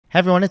Hey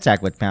everyone, it's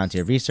Zach with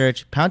Palantir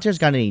Research. Palantir's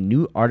got a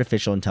new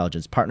artificial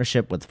intelligence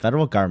partnership with the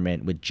federal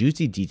government with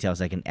juicy details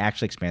that can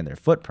actually expand their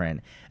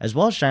footprint, as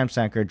well as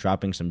Shyam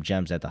dropping some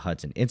gems at the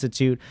Hudson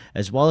Institute,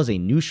 as well as a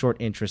new short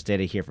interest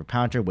data here for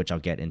Palantir, which I'll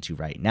get into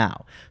right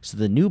now. So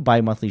the new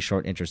bi-monthly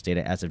short interest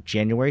data as of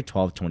January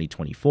 12,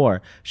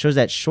 2024 shows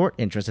that short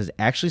interest has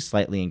actually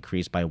slightly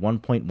increased by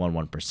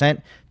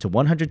 1.11% to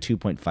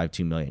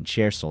 102.52 million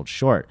shares sold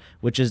short,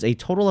 which is a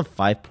total of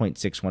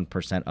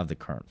 5.61% of the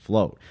current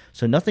float.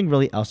 So nothing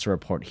really else to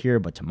report here,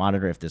 but to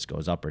monitor if this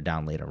goes up or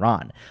down later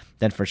on.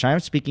 Then for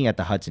Shyam speaking at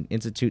the Hudson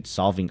Institute,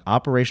 solving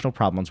operational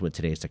problems with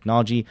today's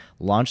technology,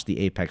 launched the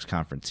Apex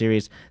conference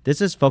series. This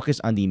is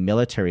focused on the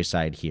military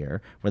side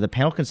here, where the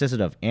panel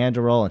consisted of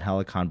Anduril and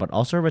Helicon, but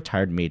also a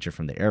retired major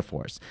from the Air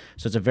Force.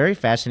 So it's a very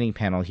fascinating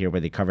panel here where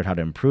they covered how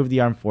to improve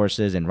the armed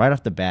forces, and right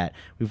off the bat,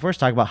 we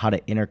first talk about how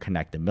to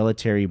interconnect the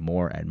military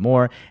more and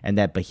more, and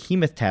that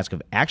behemoth task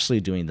of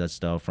actually doing this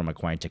though, from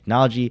acquiring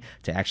technology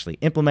to actually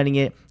implementing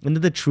it, and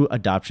then the true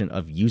adoption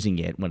of using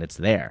it when it's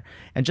there.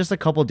 And just a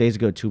couple days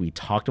ago too, we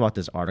talked about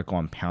this article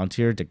on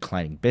Palantir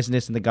declining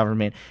business in the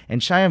government,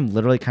 and Shyam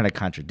literally kind of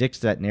contradicts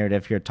that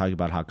narrative here, talking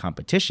about how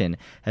competition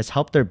has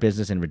helped their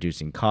business in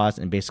reducing costs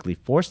and basically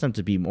forced them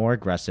to be more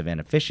aggressive and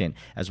efficient,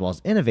 as well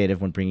as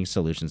innovative when bringing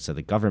solutions to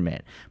the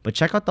government. But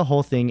check out the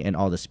whole thing and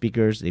all the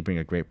speakers. They bring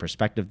a great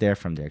perspective there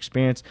from their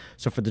experience.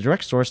 So for the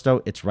direct source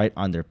though, it's right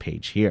on their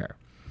page here.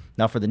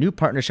 Now for the new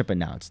partnership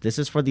announced, this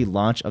is for the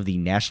launch of the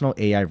National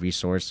AI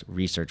Resource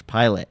Research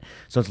Pilot.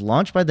 So it's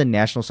launched by the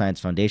National Science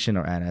Foundation,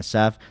 or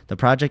NSF. The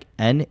project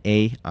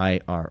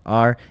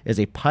NAIRR is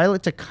a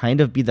pilot to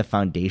kind of be the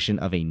foundation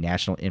of a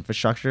national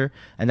infrastructure,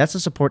 and that's to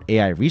support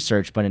AI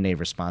research, but in a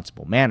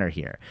responsible manner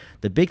here.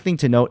 The big thing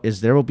to note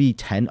is there will be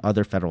 10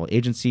 other federal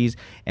agencies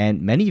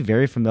and many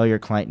very familiar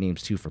client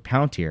names too for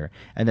Palantir,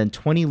 and then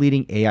 20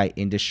 leading AI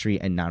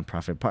industry and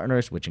nonprofit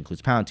partners, which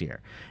includes Palantir.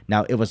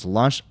 Now it was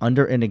launched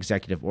under an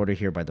executive order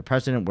here by the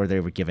president, where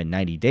they were given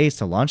 90 days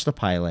to launch the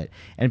pilot,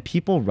 and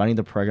people running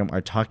the program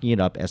are talking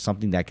it up as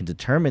something that can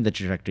determine the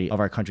trajectory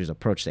of our country's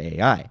approach to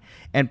AI.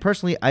 And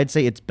personally, I'd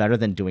say it's better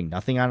than doing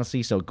nothing,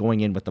 honestly. So going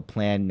in with the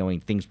plan,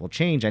 knowing things will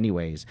change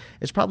anyways,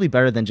 is probably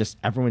better than just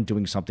everyone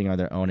doing something on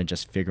their own and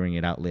just figuring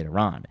it out later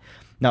on.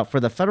 Now,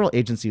 for the federal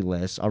agency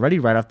list, already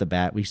right off the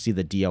bat, we see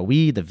the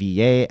DOE, the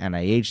VA,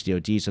 NIH,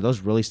 DOD, so those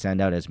really stand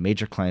out as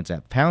major clients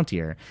at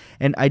Palantir.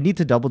 And I need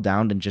to double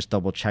down and just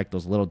double check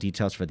those little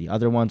details for the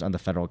other ones on the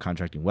federal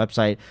contracting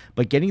website,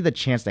 but getting the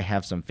chance to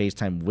have some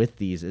FaceTime with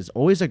these is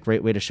always a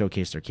great way to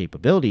showcase their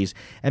capabilities,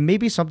 and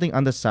maybe something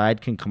on the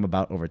side can come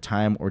about over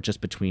time or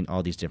just between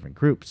all these different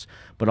groups.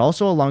 But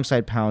also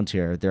alongside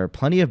Palantir, there are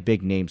plenty of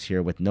big names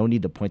here with no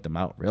need to point them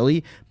out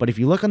really, but if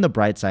you look on the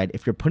bright side,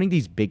 if you're putting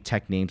these big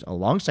tech names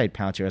alongside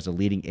Palantir as a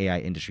leading AI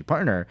industry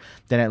partner,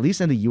 then at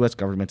least in the US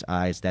government's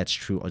eyes, that's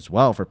true as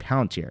well for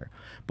Palantir.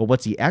 But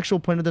what's the actual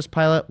point of this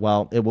pilot?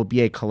 Well, it will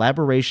be a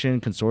collaboration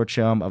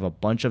consortium of a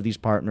bunch of these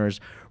partners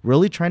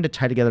really trying to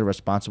tie together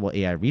responsible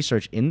AI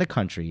research in the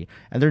country,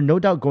 and they're no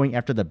doubt going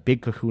after the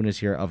big kahunas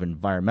here of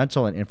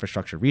environmental and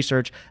infrastructure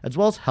research, as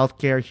well as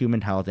healthcare,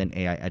 human health, and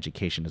AI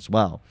education as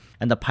well.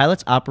 And the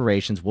pilot's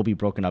operations will be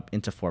broken up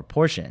into 4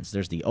 portions.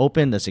 There's the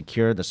open, the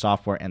secure, the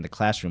software, and the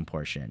classroom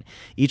portion,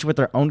 each with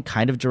their own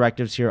kind of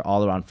directives here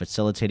all around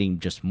facilitating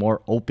just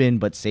more open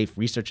but safe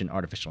research in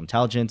artificial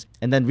intelligence.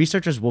 And then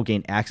researchers will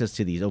gain access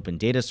to these open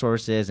data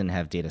sources and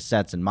have data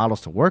sets and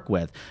models to work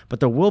with, but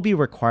there will be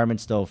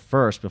requirements though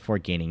first before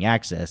gaining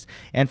access.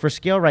 And for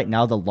scale right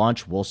now, the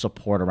launch will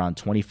support around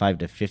 25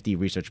 to 50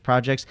 research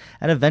projects,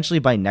 and eventually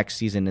by next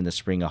season in the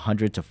spring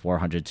 100 to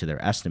 400 to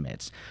their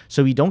estimates.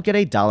 So we don't get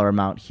a dollar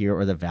amount here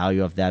or the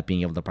value of that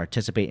being able to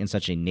participate in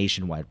such a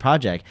nationwide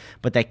project,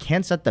 but that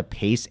can set the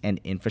pace and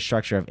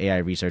infrastructure of AI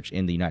research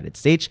in the United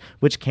States,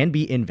 which can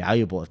be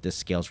invaluable if this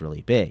scales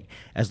really big,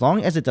 as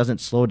long as it doesn't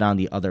slow down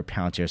the other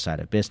Palantir side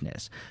of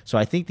business. So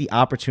I think the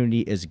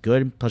opportunity is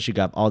good, plus you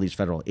got all these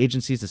federal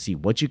agencies to see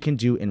what you can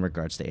do in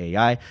regards to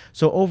AI.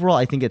 So overall,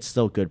 I think it's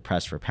still good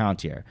press for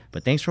Palantir.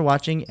 But thanks for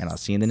watching, and I'll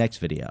see you in the next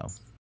video.